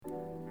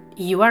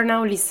You are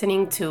now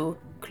listening to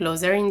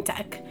Closer in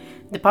Tech,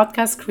 the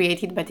podcast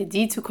created by the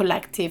D2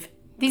 Collective.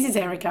 This is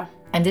Erica.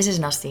 And this is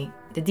Nasti.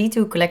 The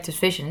D2 Collective's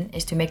vision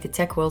is to make the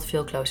tech world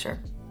feel closer.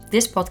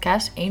 This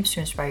podcast aims to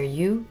inspire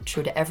you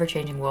through the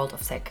ever-changing world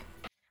of tech.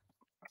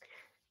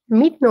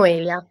 Meet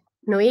Noelia.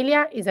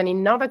 Noelia is an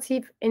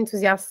innovative,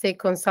 enthusiastic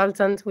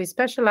consultant who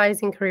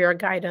specializes in career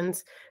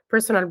guidance,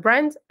 personal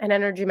brand, and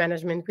energy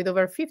management with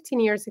over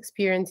 15 years'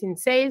 experience in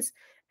sales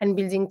and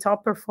building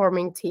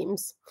top-performing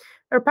teams.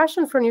 Her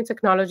passion for new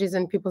technologies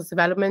and people's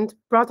development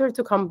brought her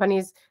to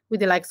companies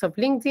with the likes of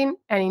LinkedIn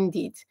and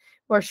Indeed,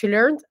 where she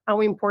learned how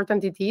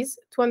important it is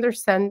to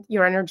understand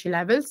your energy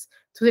levels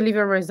to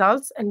deliver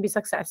results and be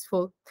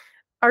successful.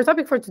 Our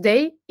topic for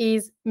today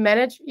is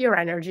manage your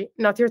energy,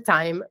 not your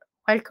time.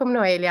 Welcome,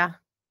 Noelia.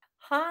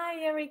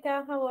 Hi,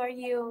 Erica. How are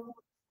you?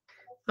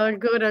 All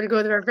good, all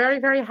good. We're very,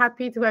 very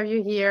happy to have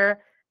you here.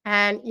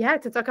 And yeah,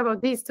 to talk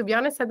about this. To be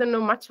honest, I don't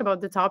know much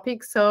about the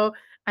topic. So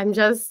I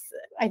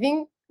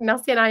think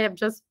Nasti and I have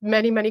just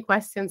many, many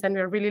questions, and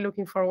we're really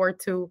looking forward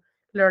to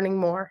learning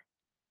more.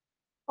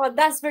 Well,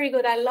 that's very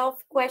good. I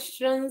love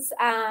questions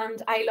and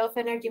I love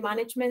energy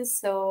management.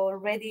 So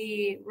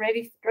ready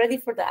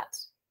for that.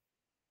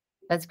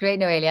 That's great,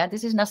 Noelia.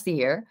 This is Nasti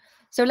here.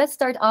 So let's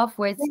start off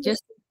with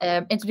just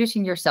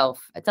introducing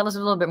yourself. Tell us a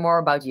little bit more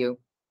about you.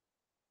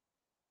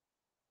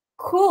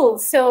 Cool.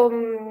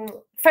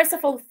 So first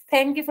of all,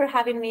 thank you for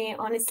having me.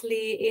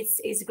 Honestly,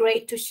 it's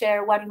great to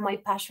share one of my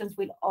passions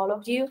with all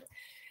of you.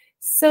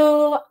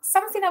 So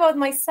something about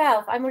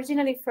myself. I'm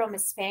originally from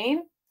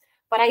Spain,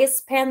 but I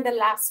spent the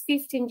last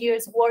 15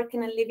 years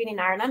working and living in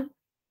Ireland.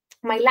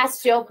 My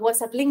last job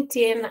was at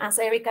LinkedIn, as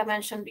Erica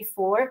mentioned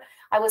before.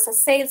 I was a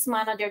sales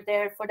manager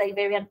there for the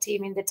Iberian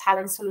team in the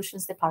talent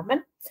solutions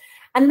department.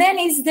 And then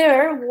it's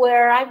there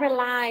where I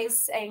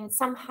realized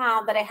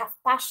somehow that I have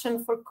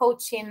passion for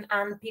coaching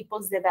and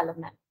people's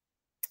development.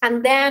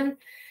 And then,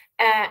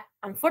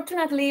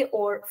 unfortunately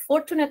or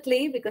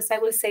fortunately, because I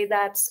will say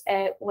that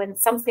when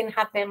something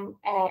happened,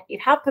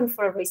 it happened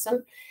for a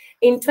reason.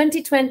 In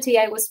 2020,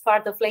 I was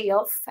part of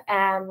layoff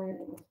as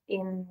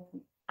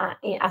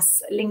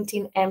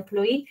LinkedIn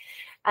employee,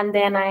 and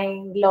then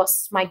I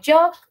lost my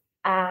job,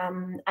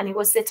 and it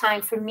was the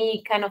time for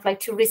me kind of like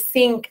to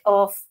rethink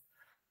of,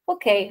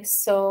 okay,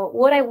 so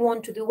what I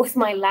want to do with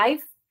my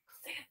life.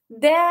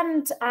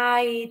 Then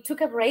I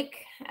took a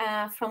break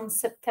from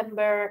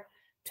September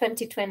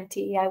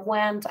 2020. I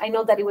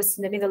know that it was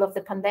in the middle of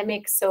the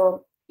pandemic,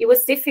 so it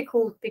was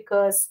difficult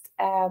because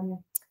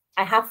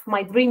I have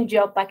my dream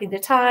job back in the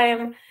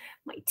time,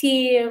 my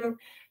team,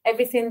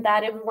 everything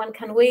that everyone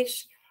can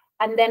wish.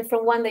 And then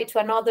from one day to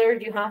another,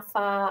 you have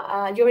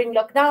you're in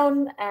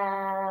lockdown.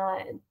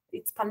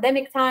 It's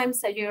pandemic time,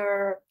 so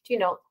your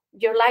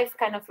life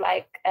kind of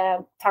like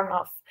turn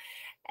off.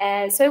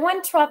 So I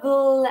went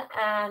travel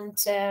and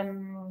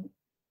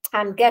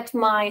get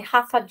my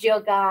Hatha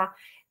Yoga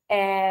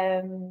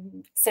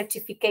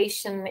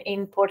certification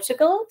in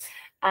Portugal.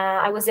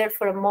 I was there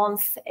for a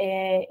month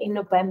in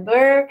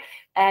November.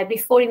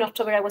 Before, in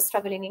October, I was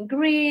traveling in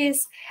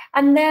Greece.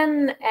 And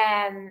then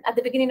at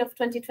the beginning of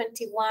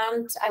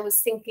 2021, I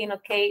was thinking,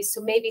 okay,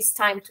 so maybe it's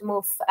time to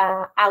move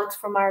out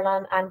from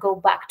Ireland and go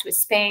back to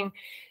Spain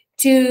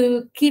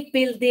to keep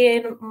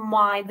building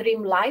my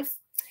dream life.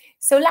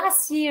 So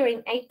last year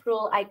in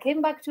April, I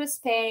came back to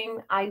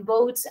Spain. I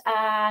bought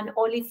an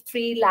olive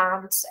tree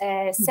land,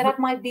 set up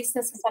my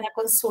business as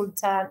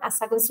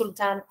a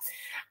consultant.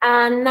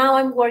 And now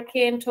I'm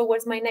working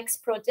towards my next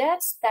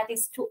project, that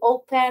is to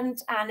open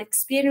an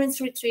experience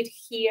retreat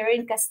here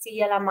in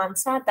Castilla-La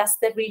Mancha. That's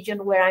the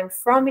region where I'm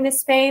from in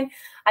Spain.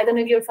 I don't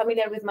know if you're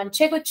familiar with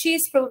Manchego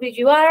cheese, probably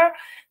you are.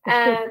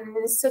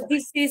 So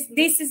this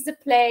is the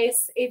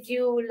place, if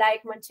you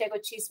like Manchego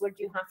cheese, where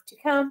you have to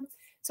come.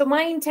 So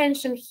my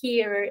intention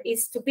here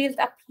is to build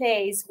a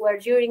place where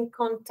you're in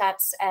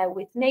contact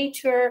with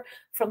nature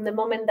from the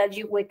moment that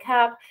you wake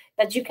up,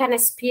 that you can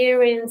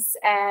experience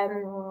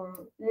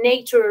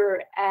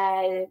nature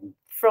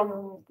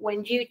from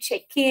when you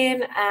check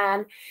in,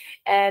 and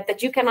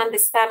that you can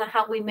understand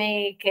how we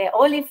make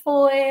olive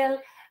oil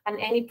and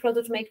any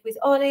product made with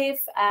olive.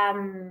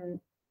 And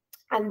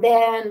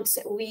then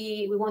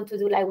we want to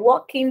do like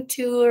walking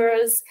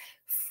tours,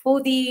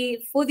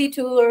 foodie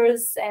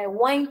tours,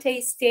 wine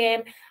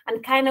tasting,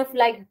 and kind of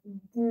like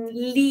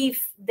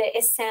leave the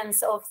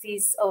essence of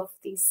this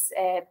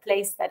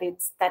place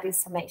that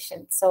is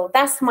mentioned. So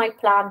that's my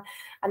plan,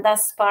 and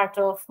that's part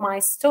of my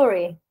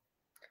story.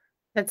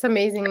 That's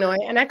amazing, Noe.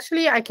 And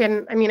actually, I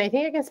think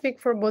I can speak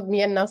for both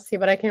me and Nasti,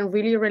 but I can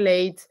really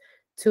relate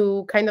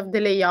to kind of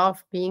the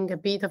layoff being a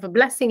bit of a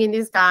blessing in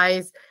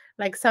disguise.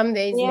 Like some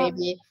days,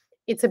 maybe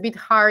it's a bit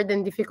hard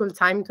and difficult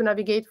time to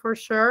navigate for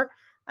sure.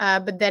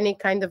 But then it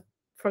kind of,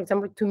 for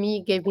example, to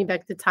me, gave me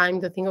back the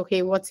time to think,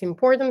 okay, what's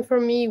important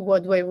for me?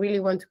 What do I really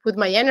want to put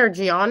my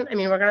energy on? I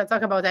mean, we're going to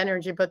talk about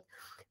energy, but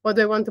what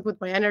do I want to put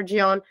my energy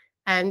on?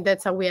 And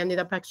that's how we ended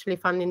up actually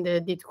funding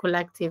the D2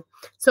 Collective.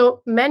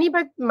 So many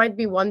might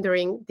be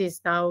wondering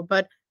this now,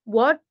 but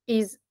what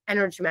is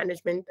energy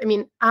management? I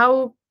mean,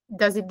 how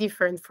does it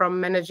differ from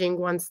managing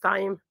one's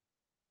time?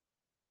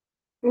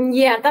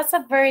 Yeah, that's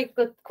a very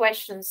good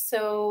question.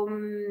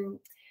 So,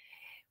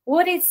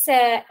 what is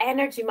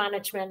energy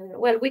management?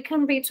 Well, we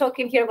can be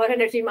talking here about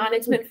energy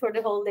management for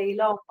the whole day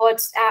long,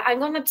 but I'm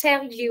going to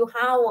tell you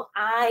how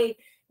I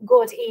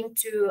got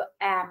into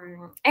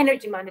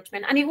energy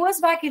management. And it was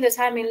back in the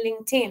time in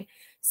LinkedIn.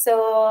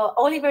 So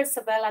Oliver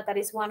Sabella, that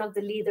is one of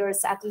the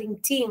leaders at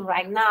LinkedIn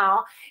right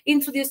now,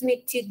 introduced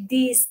me to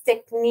this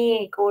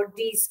technique or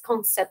this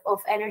concept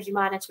of energy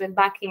management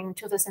back in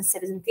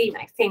 2017,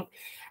 I think.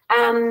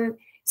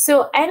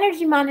 So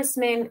energy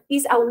management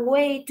is a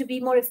way to be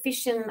more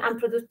efficient and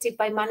productive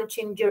by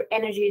managing your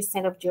energy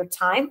instead of your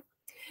time.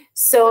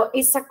 So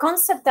it's a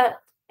concept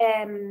that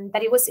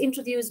it was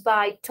introduced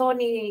by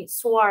Tony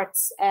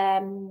Schwartz.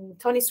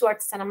 Tony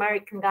Schwartz is an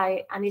American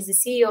guy and is the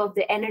CEO of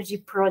the Energy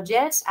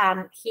Project,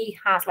 and he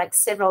has like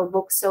several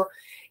books. So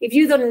if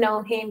you don't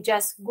know him,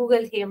 just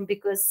Google him,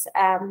 because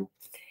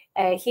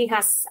he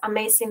has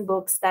amazing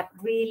books that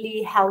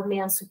really help me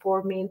and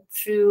support me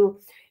through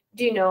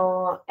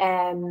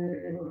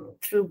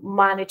through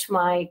manage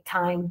my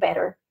time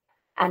better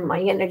and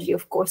my energy,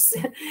 of course.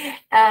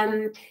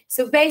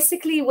 So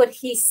basically what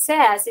he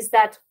says is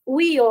that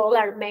we all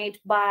are made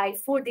by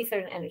 4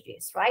 different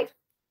energies, right?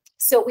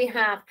 So we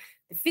have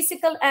the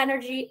physical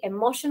energy,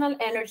 emotional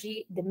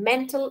energy, the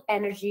mental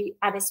energy,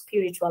 and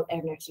spiritual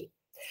energy.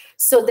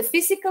 So the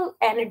physical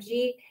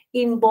energy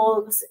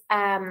involves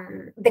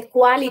the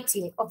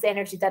quality of the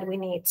energy that we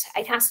need.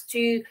 It has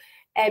to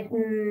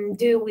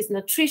do with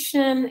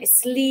nutrition,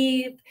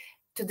 sleep,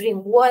 to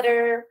drink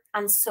water,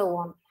 and so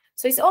on.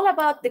 So it's all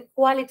about the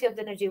quality of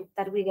the energy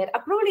that we get.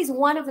 Probably is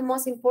one of the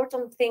most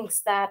important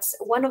things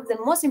one of the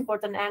most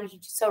important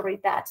energies,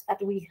 that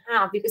we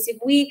have, because if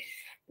we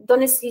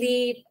don't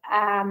sleep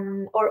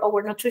or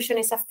our nutrition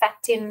is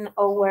affecting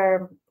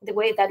the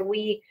way that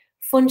we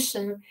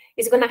function,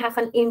 is going to have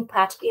an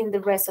impact in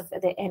the rest of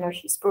the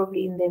energies,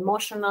 probably in the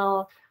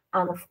emotional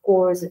and of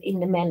course in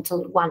the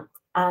mental one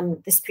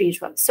and the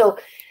spiritual. So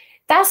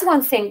that's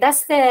one thing.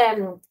 That's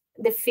the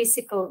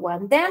physical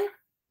one. Then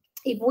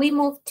if we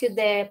move to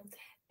the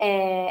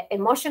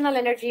emotional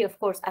energy, of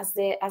course, as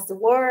the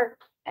word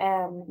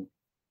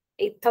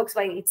it talks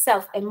by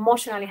itself,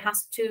 emotionally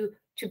has to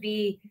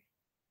be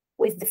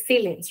with the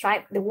feelings,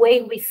 right? The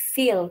way we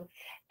feel,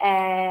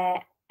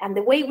 and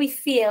the way we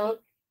feel,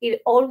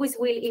 it always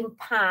will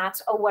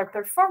impact our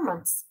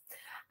performance.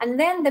 And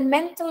then the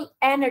mental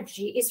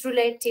energy is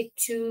related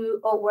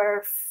to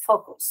our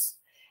focus.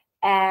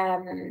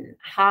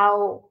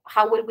 How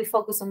will we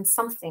focus on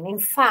something? In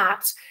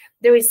fact,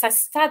 there is a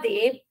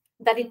study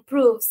that it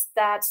proves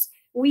that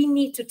we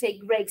need to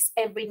take breaks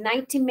every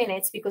 90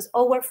 minutes because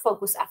our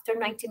focus after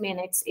 90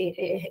 minutes,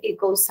 it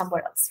goes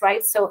somewhere else,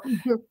 right? So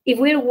if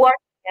we're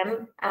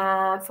working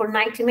for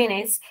 90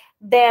 minutes,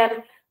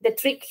 then the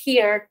trick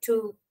here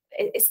to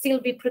still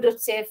be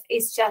productive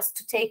is just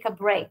to take a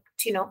break,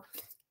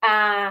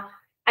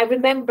 I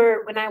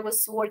remember when I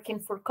was working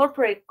for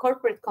corporate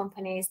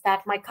companies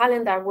that my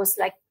calendar was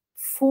like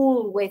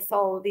full with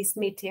all these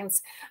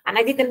meetings, and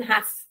I didn't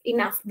have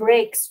enough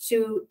breaks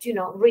to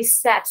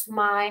reset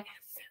my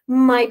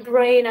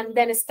brain and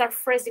then start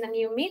fresh in a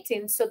new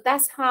meeting. So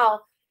that's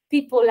how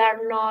people are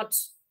not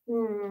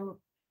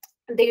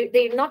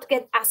they not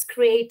get as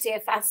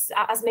creative as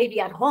maybe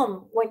at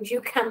home, when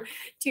you can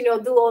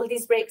do all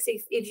these breaks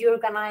if you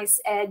organize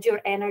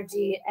your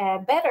energy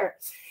better.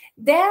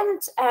 Then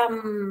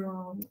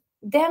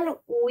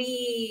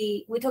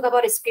we talk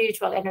about a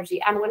spiritual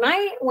energy, and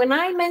when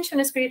I mention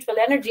a spiritual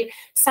energy,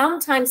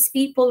 sometimes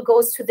people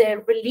goes to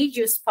the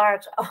religious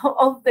part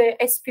of the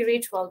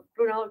spiritual,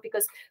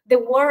 because the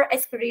word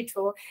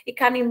spiritual, it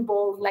can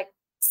involve like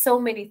so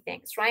many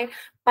things, right?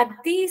 But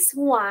this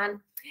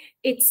one,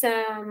 it's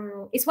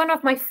one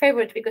of my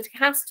favorite because it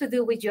has to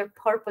do with your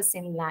purpose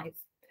in life.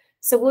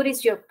 So what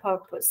is your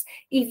purpose?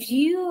 If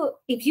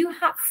you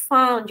have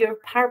found your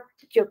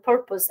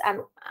purpose,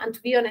 and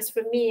to be honest,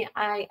 for me,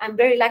 I'm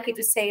very lucky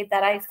to say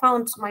that I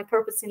found my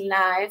purpose in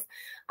life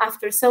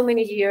after so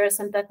many years,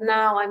 and that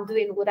now I'm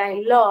doing what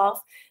I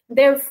love.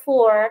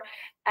 Therefore,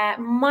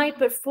 my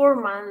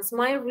performance,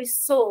 my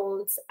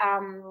results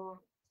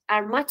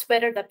are much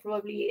better than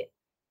probably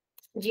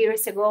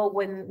years ago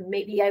when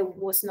maybe I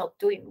was not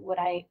doing what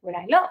I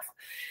love.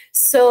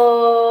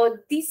 So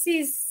this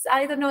is,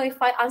 I don't know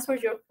if I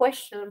answered your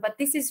question, but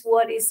this is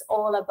what is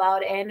all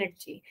about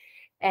energy.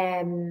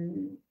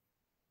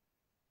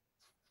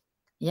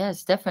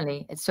 Yes,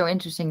 definitely. It's so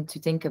interesting to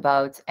think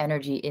about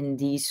energy in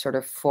these sort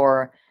of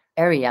 4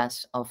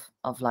 areas of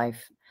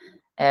life.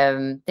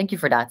 Thank you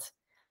for that.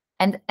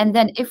 And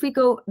then if we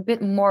go a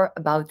bit more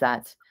about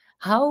that,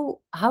 how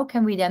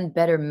can we then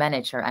better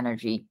manage our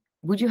energy?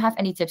 Would you have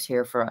any tips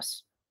here for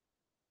us?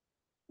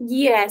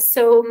 Yeah,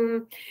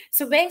 so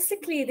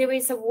basically there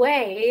is a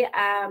way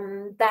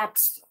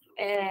that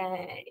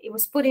it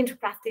was put into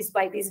practice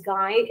by this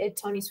guy,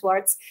 Tony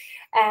Schwartz.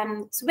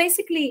 So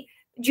basically,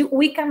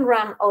 we can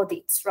run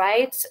audits,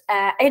 right?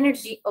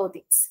 Energy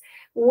audits,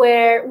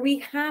 where we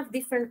have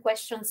different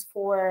questions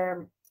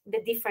for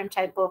the different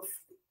type of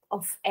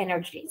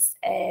energies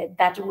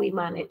that we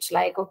manage.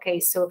 Like, okay,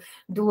 so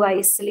do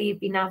I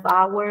sleep enough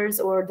hours,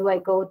 or do I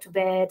go to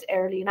bed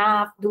early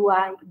enough? Do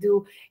I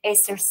do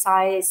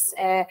exercise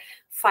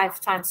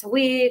 5 times a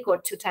week or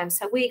 2 times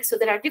a week? So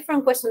there are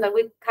different questions that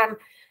we can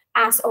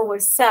ask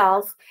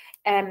ourselves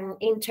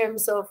in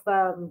terms of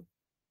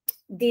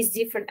these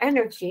different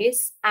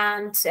energies,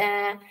 and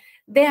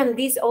then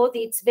these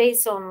audits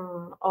based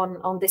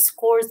on the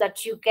scores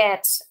that you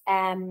get,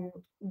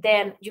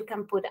 then you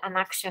can put an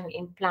action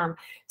in plan.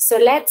 So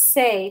let's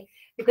say,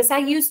 because I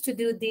used to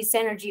do these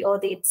energy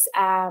audits,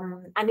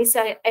 and it's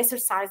an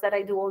exercise that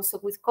I do also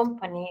with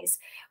companies,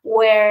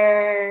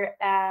 where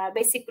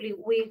basically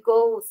we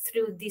go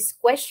through these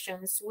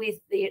questions with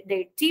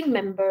their team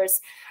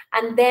members,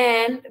 and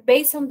then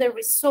based on the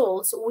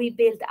results, we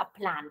build a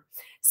plan.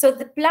 So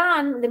the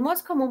plan, the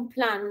most common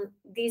plan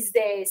these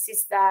days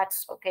is that,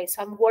 okay,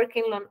 so I'm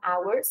working long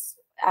hours.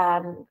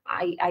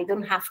 I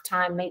don't have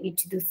time maybe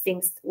to do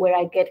things where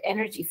I get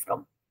energy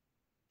from.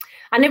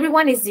 And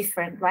everyone is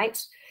different,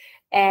 right?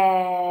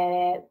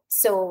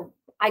 So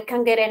I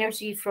can get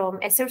energy from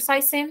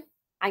exercising.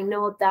 I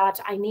know that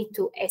I need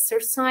to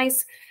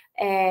exercise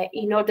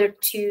in order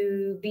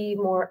to be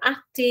more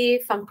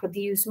active and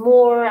produce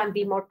more and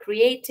be more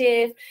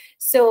creative.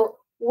 So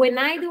when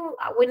I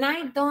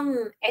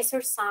don't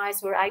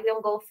exercise, or I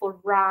don't go for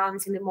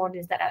runs in the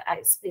mornings,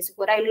 this is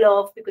what I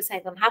love, because I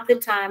don't have the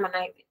time, and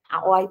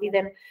I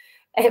didn't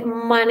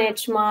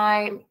manage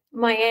my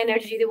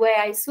energy the way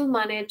I should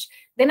manage,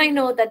 then I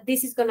know that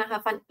this is going to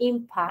have an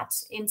impact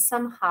in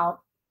somehow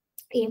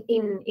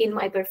in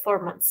my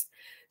performance.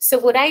 So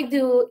what I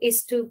do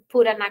is to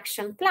put an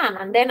action plan,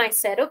 and then I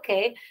said,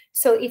 okay,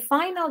 so if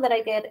I know that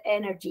I get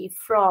energy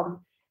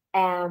from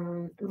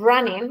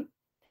running,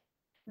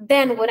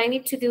 then what I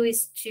need to do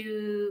is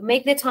to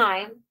make the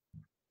time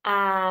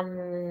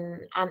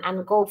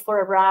and go for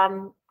a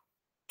run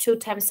 2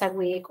 times a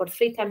week or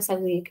 3 times a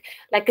week.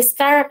 Like,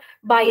 start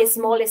by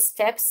small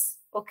steps.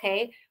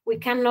 Okay, we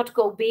cannot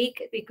go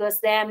big,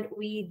 because then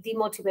we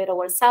demotivate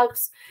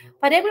ourselves.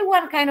 But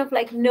everyone kind of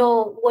like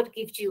know what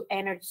gives you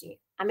energy.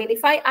 I mean,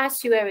 if I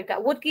ask you, Erica,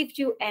 what gives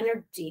you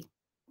energy?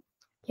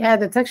 Yeah,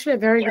 that's actually a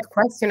very good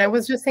question. I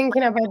was just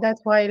thinking about that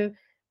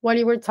while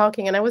you were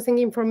talking, and I was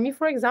thinking, for me,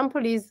 for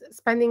example, is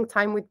spending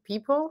time with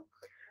people.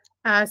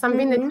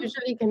 Something that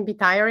usually can be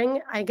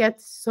tiring. I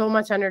get so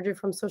much energy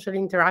from social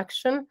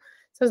interaction.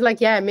 So it's like,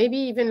 yeah, maybe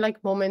even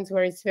like moments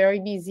where it's very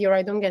busy or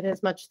I don't get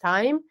as much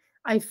time,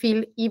 I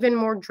feel even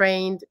more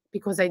drained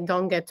because I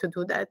don't get to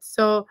do that.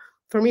 So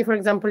for me, for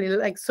example,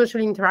 like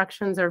social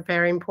interactions are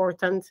very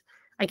important.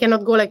 I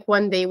cannot go like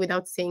one day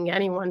without seeing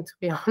anyone, to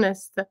be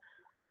honest.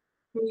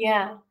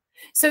 Yeah.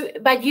 So,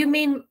 but you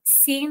mean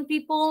seeing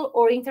people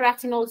or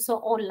interacting also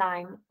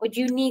online, or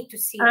do you need to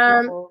see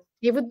people?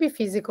 It would be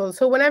physical.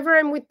 So whenever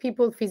I'm with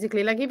people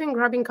physically, like even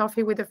grabbing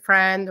coffee with a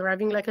friend or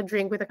having like a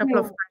drink with a couple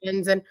of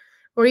friends,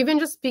 or even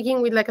just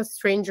speaking with like a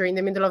stranger in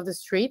the middle of the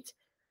street,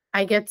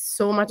 I get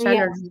so much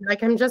energy.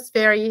 Like I'm just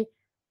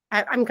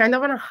I'm kind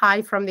of on a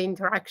high from the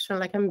interaction.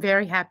 Like I'm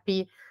very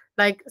happy.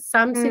 Like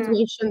some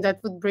situation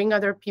that would bring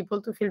other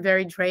people to feel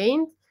very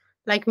drained,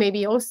 like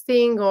maybe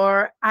hosting,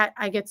 or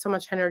I get so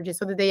much energy.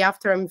 So the day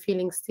after, I'm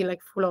feeling still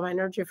like full of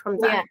energy from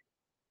that. Yeah.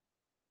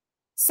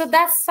 So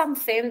that's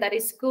something that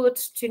is good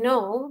to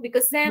know,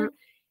 because then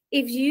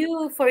if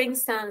you, for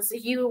instance,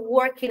 you're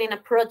working in a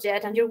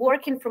project and you're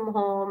working from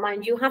home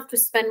and you have to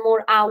spend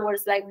more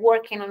hours like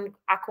working on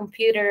a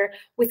computer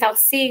without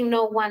seeing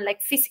no one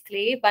like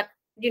physically, but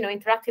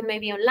interacting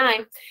maybe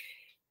online,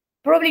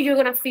 probably you're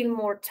going to feel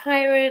more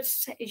tired,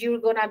 you're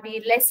going to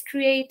be less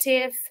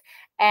creative,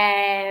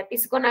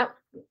 it's going to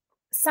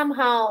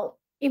somehow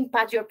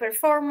impact your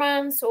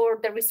performance or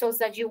the results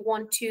that you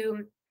want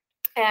to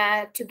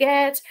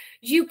get.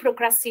 You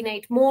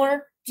procrastinate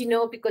more,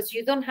 because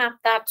you don't have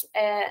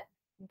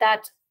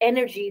that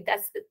energy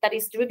that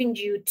is driving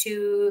you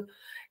to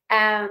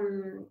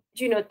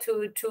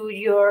to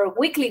your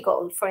weekly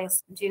goal, for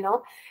instance.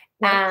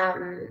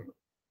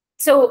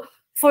 So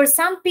for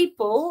some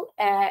people,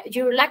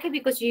 you're lucky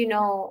because you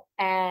know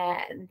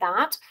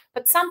that,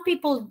 but some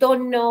people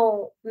don't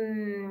know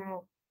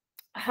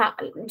how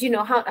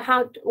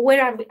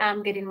where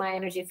I'm getting my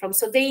energy from.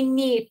 So they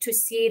need to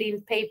see it in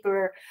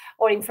paper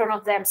or in front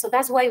of them. So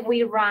that's why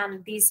we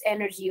run these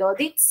energy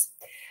audits.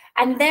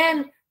 And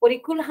then what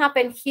it could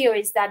happen here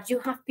is that you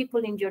have people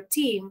in your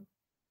team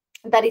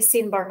that is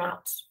in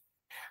burnout.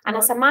 And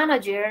as a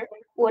manager,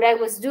 what I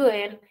was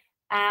doing,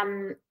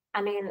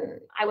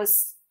 I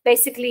was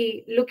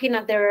basically looking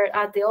at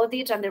the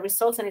audit and the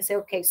results, and I say,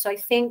 okay, so I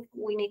think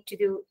we need to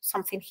do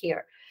something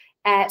here.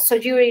 So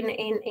you're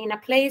in a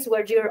place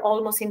where you're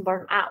almost in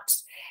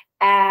burnout.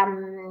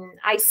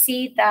 I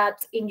see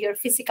that in your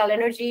physical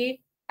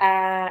energy,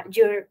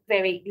 you're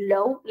very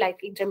low,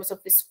 like in terms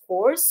of the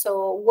scores.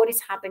 So what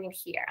is happening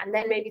here? And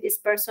then maybe this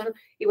person,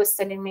 he was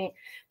telling me,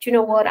 do you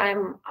know what?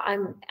 I'm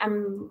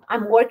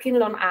working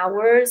long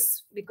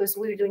hours because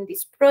we're doing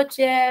these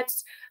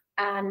projects,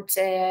 and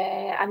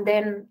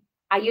then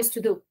I used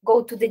to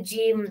go to the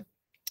gym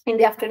in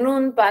the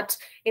afternoon, but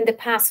in the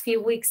past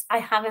few weeks I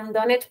haven't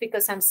done it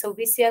because I'm so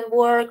busy at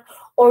work,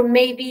 or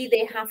maybe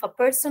they have a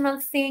personal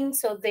thing,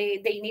 so they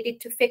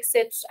needed to fix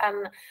it,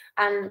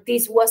 and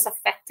this was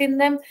affecting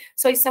them.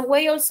 So it's a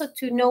way also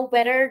to know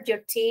better your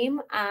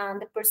team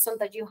and the person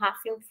that you have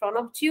in front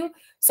of you.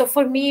 So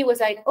for me it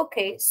was like,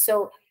 okay,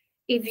 so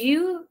if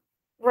you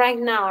right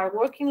now are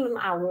working long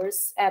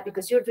hours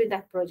because you're doing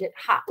that project,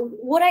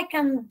 what I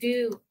can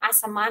do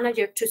as a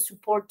manager to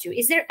support you?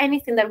 Is there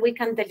anything that we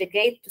can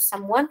delegate to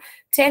someone?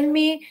 Tell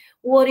me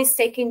what is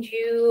taking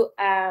you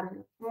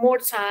more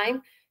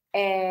time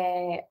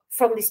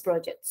from this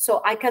project,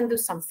 so I can do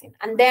something.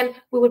 And then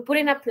we will put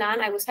in a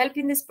plan. I was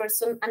helping this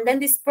person, and then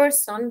this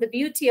person, the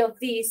beauty of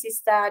this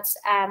is that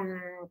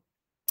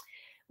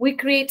we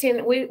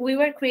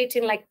were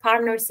creating like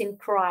partners in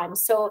crime.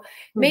 So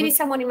maybe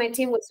someone in my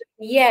team was,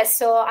 yes,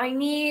 so I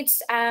need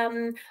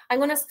I'm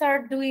gonna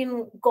start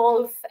doing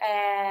golf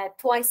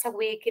twice a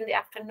week in the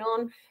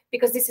afternoon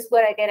because this is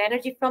where I get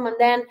energy from. And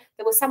then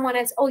there was someone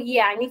else, oh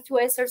yeah, I need to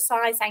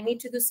exercise, I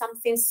need to do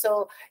something.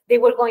 So they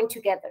were going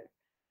together,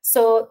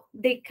 so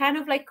they kind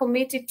of like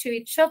committed to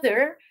each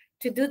other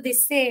to do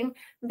this thing.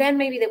 Then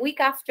maybe the week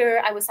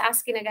after I was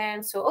asking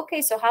again, so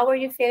okay, so how are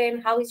you feeling,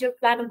 how is your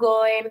plan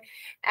going?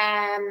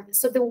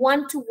 So the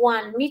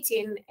one-to-one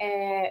meeting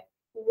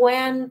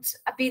went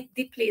a bit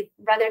deeply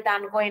rather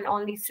than going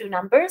only through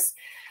numbers.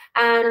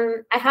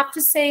 And I have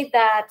to say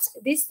that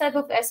this type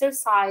of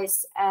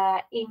exercise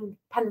in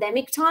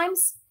pandemic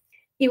times,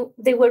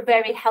 they were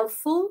very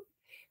helpful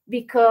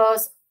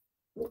because,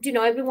 you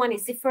know, everyone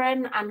is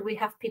different, and we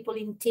have people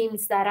in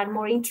teams that are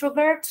more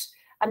introvert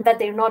and that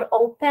they're not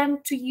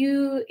open to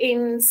you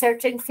in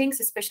certain things,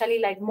 especially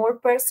like more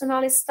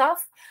personal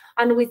stuff.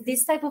 And with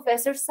this type of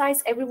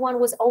exercise, everyone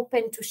was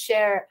open to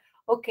share,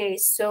 okay,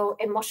 so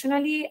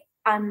emotionally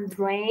I'm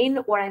drained,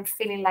 or I'm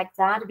feeling like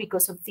that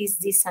because of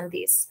this, and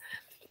this.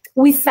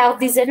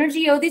 Without these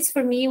energy audits,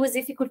 for me, it was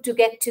difficult to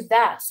get to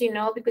that, you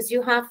know, because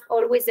you have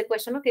always the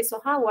question, okay, so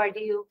how are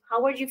you?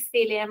 How are you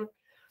feeling?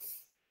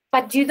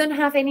 But you don't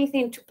have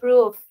anything to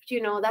prove,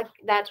 you know,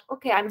 that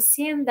okay, I'm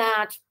seeing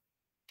that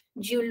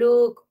you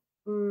look,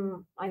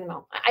 I don't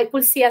know, I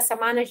could see as a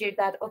manager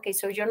that, okay,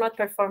 so you're not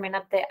performing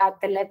at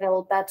the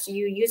level that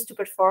you used to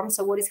perform,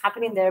 so what is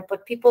happening there?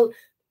 But people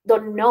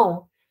don't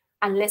know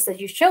unless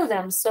that you show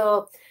them.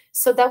 So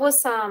that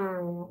was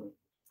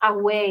a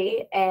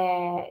way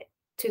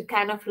to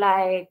kind of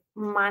like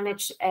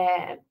manage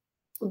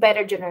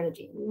better your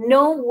energy.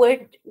 Know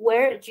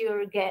where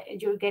you're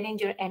getting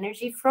your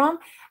energy from,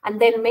 and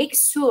then make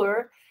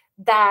sure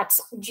that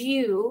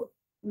you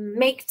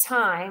make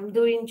time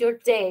during your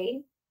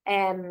day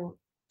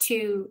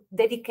to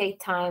dedicate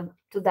time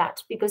to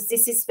that, because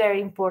this is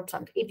very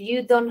important. If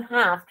you don't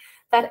have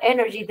that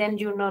energy, then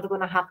you're not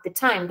going to have the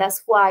time.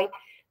 That's why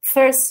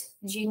first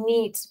you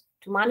need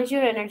to manage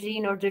your energy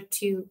in order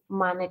to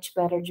manage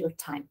better your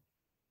time.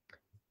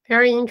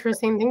 Very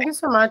interesting. Thank you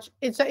so much.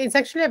 It's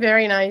actually a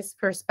very nice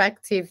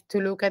perspective to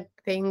look at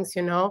things,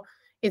 you know.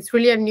 It's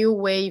really a new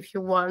way if you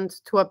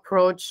want to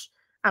approach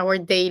our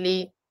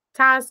daily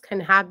tasks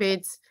and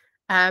habits.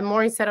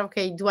 More instead of,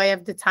 okay, do I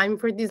have the time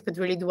for this? But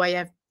really, do I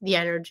have the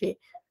energy?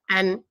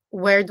 And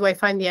where do I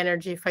find the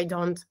energy if I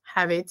don't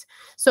have it?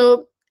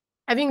 So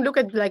having looked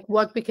at like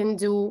what we can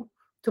do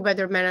to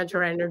better manage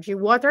our energy,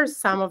 what are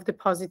some of the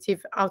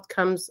positive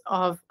outcomes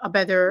of a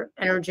better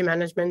energy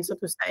management, so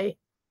to say?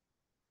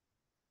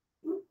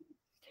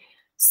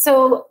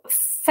 So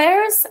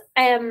first,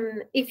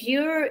 if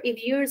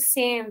you're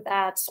seeing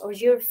that, or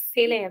you're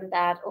feeling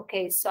that,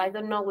 okay, so I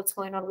don't know what's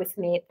going on with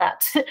me,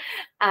 that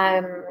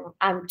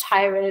I'm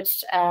tired,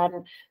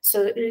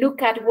 so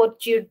look at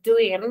what you're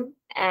doing,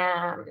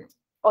 or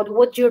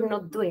what you're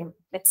not doing,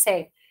 let's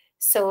say.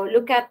 So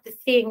look at the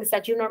things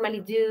that you normally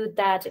do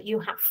that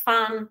you have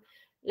fun,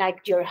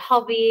 like your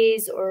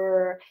hobbies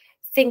or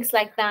things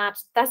like that.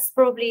 That's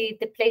probably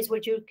the place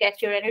where you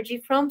get your energy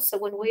from. So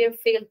when we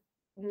feel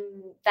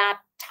that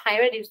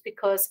tired, is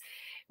because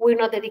we're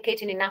not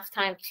dedicating enough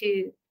time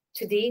to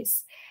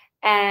this.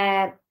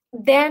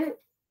 Then,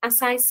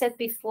 as I said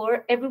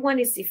before, everyone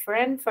is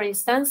different. For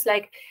instance,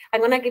 like,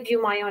 I'm going to give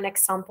you my own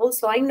example.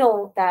 So I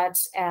know that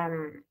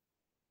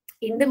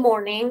in the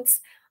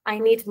mornings I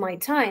need my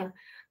time.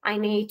 I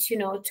need, you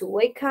know, to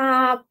wake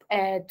up,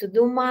 to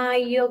do my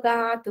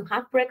yoga, to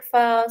have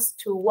breakfast,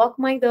 to walk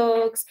my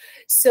dogs.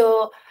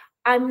 So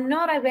I'm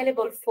not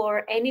available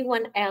for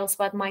anyone else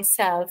but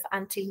myself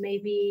until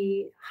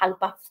maybe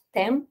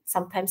 10:30,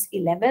 sometimes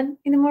 11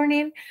 in the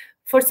morning.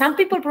 For some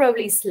people,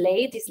 probably it's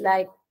late. It's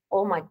like,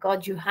 oh my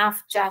God, you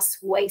have just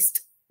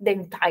wasted the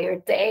entire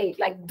day,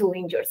 like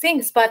doing your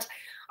things. But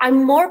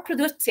I'm more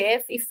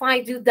productive if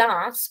I do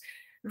that,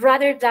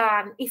 rather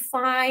than if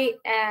I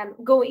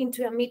go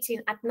into a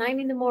meeting at 9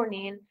 in the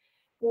morning,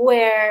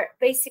 where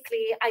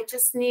basically I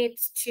just need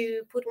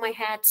to put my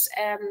head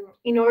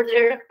in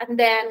order and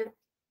then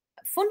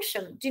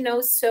function, you know.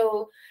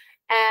 So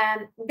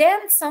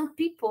then some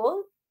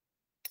people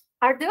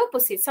are the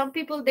opposite. Some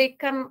people, they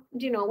can,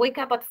 wake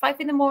up at 5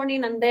 a.m.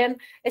 and then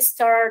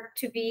start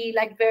to be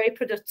like very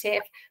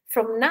productive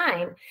from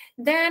 9.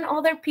 Then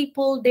other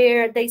people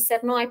they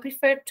said, no, I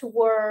prefer to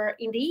work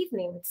in the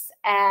evenings,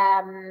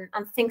 and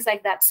things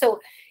like that. So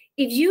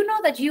if you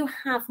know that you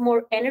have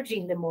more energy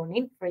in the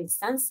morning, for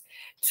instance,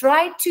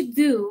 try to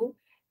do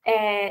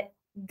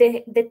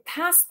the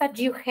task that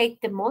you hate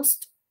the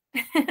most.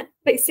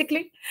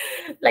 Basically,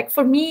 like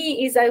for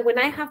me, is that when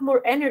I have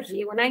more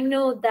energy, when I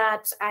know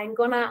that I'm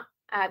gonna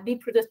be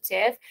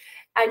productive,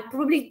 I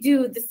probably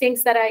do the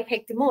things that I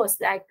hate the most,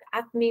 like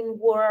admin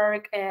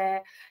work,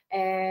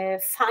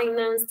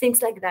 finance,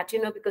 things like that,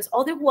 because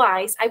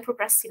otherwise I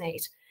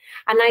procrastinate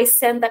and I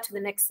send that to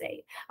the next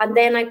day, and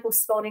then I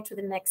postpone it to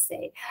the next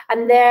day,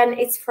 and then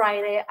it's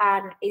Friday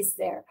and it's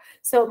there.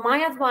 So my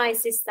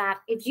advice is that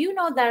if you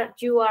know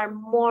that you are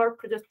more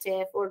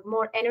productive or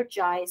more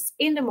energized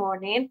in the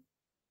morning,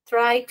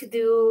 try to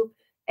do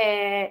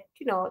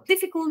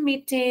difficult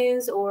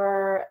meetings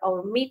or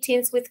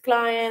meetings with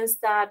clients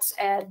that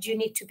you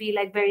need to be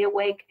like very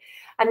awake.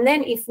 And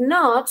then if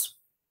not,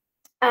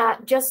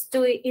 just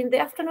do it in the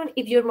afternoon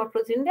if you're more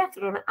productive in the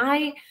afternoon.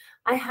 I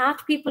had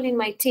people in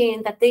my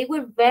team that they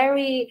were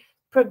very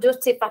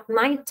productive at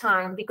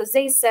nighttime because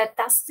they said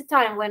that's the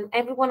time when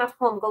everyone at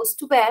home goes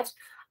to bed,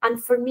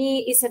 and for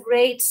me it's a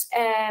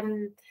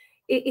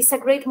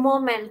great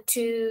moment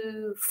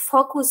to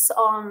focus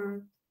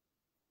on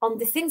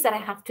the things that I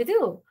have to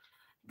do.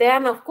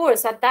 Then, of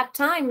course, at that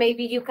time,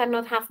 maybe you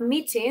cannot have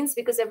meetings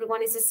because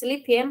everyone is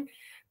sleeping,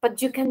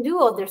 but you can do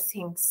other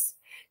things.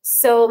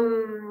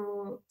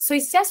 So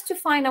it's just to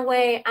find a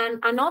way. And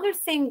another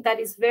thing that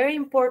is very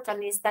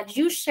important is that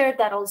you share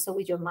that also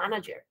with your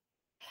manager.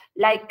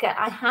 Like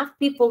I have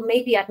people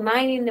maybe at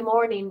 9 a.m.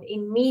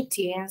 in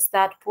meetings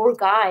that poor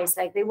guys,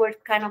 like they were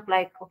kind of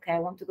like, okay, I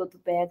want to go to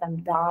bed, I'm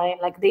dying.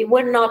 Like they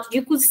were not,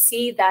 you could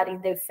see that in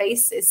their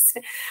faces.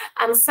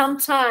 And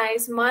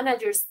sometimes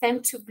managers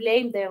tend to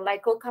blame them,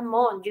 like, oh, come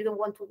on, you don't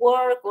want to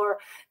work, or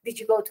did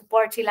you go to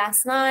party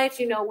last night?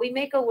 We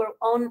make our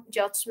own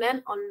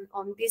judgment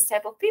on this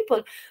type of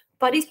people,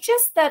 but it's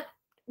just that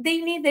they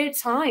need their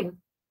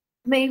time,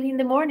 maybe in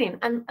the morning,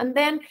 and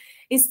then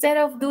instead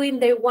of doing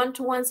the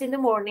one-to-ones in the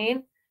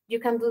morning, you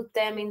can do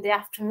them in the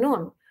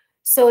afternoon.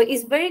 So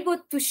it's very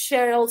good to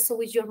share also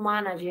with your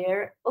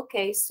manager,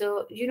 okay,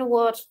 so you know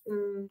what,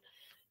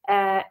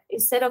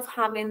 instead of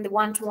having the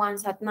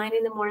one-to-ones at 9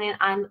 in the morning,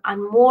 I'm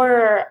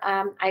more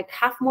I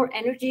have more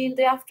energy in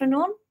the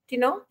afternoon,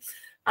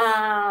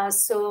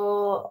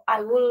 so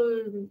I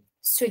will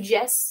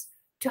suggest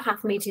to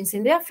have meetings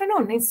in the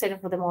afternoon instead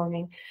of the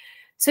morning.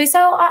 So it's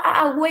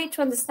a way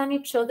to understand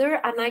each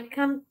other, and I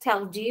can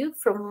tell you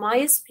from my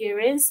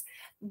experience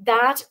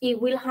that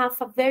it will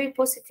have a very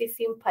positive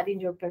impact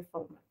in your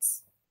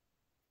performance.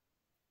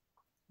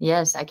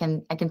 Yes, I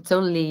can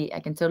totally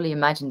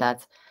imagine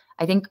that.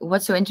 I think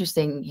what's so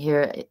interesting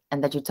here,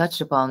 and that you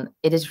touched upon,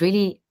 it is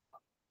really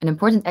an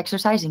important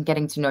exercise in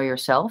getting to know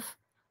yourself,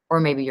 or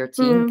maybe your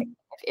team,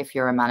 if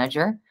you're a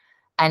manager.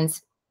 And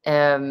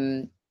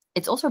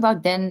it's also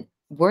about then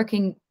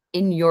working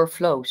in your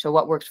flow. So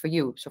what works for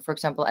you? So for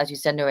example, as you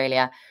said,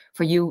 Noelia,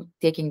 for you,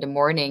 taking the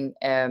morning,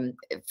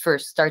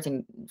 first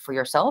starting for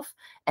yourself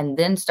and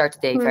then start the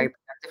day very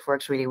productive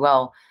works really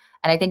well.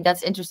 And I think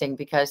that's interesting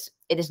because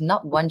it is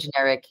not one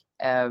generic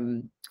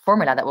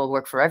formula that will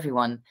work for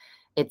everyone.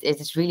 It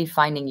is really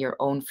finding your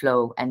own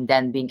flow and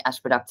then being as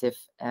productive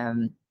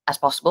as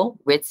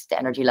possible with the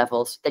energy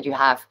levels that you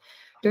have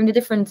during the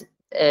different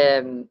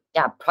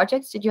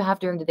projects that you have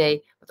during the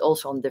day, but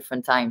also on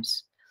different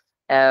times.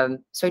 I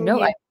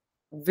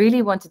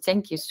really want to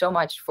thank you so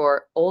much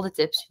for all the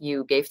tips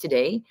you gave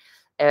today.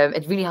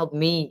 It really helped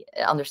me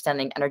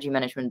understanding energy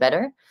management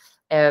better,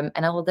 and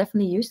I will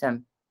definitely use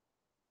them.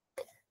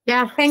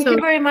 Yeah, thank you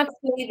very much,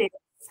 ladies.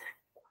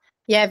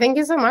 Yeah, thank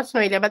you so much,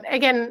 Noelia. But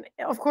again,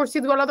 of course,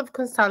 you do a lot of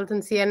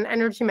consultancy and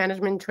energy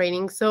management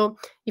training. So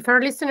if our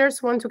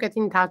listeners want to get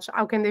in touch,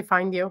 how can they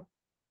find you?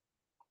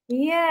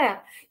 Yeah,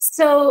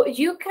 so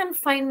you can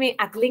find me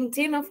at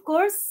LinkedIn, of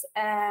course.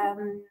 I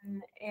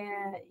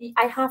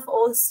have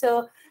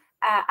also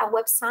a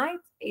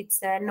website. It's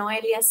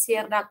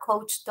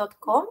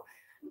noeliasierracoach.com.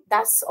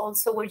 That's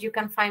also where you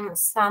can find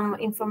some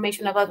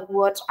information about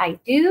what I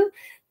do.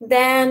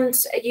 Then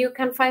you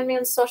can find me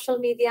on social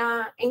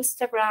media,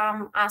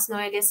 Instagram as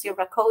Noelia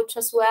Sierra Coach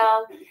as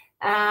well,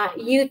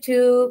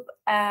 YouTube.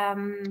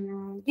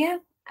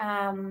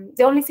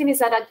 The only thing is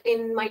that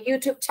in my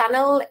YouTube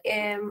channel,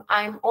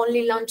 I'm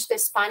only launched the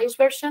Spanish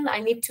version. I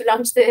need to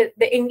launch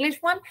the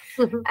English one.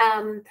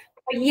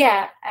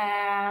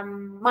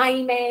 My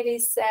email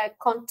is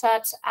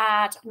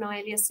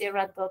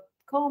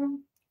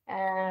contact@noeliasierra.com.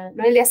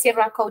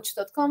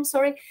 noeliasierracoach.com,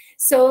 sorry.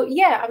 So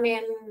yeah, I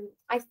mean,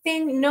 I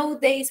think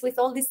nowadays with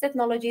all these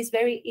technologies,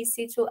 very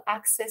easy to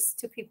access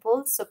to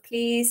people. So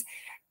please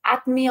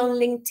add me on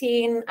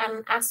LinkedIn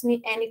and ask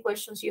me any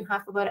questions you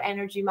have about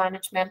energy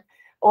management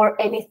or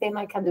anything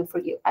I can do for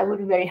you. I would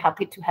be very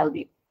happy to help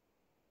you.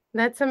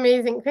 That's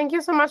amazing. Thank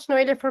you so much,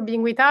 Noelia, for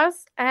being with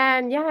us.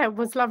 And yeah, it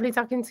was lovely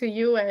talking to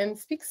you, and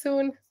speak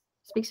soon.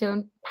 Speak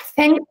soon.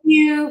 Thank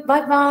you.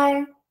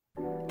 Bye-bye.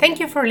 Thank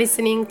you for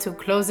listening to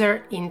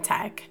Closer in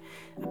Tech,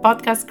 a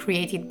podcast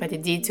created by the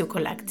D2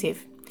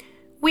 Collective.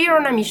 We are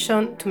on a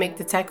mission to make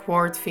the tech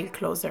world feel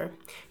closer.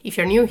 If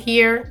you're new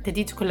here, the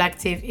D2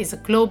 Collective is a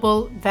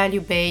global,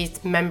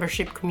 value-based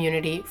membership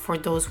community for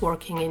those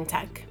working in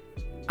tech.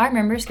 Our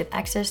members get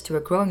access to a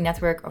growing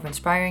network of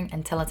inspiring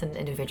and talented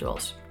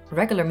individuals,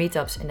 regular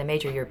meetups in the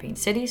major European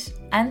cities,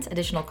 and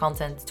additional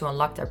content to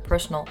unlock their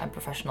personal and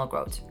professional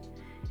growth.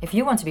 If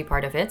you want to be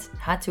part of it,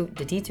 head to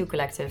the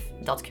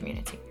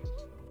d2collective.community.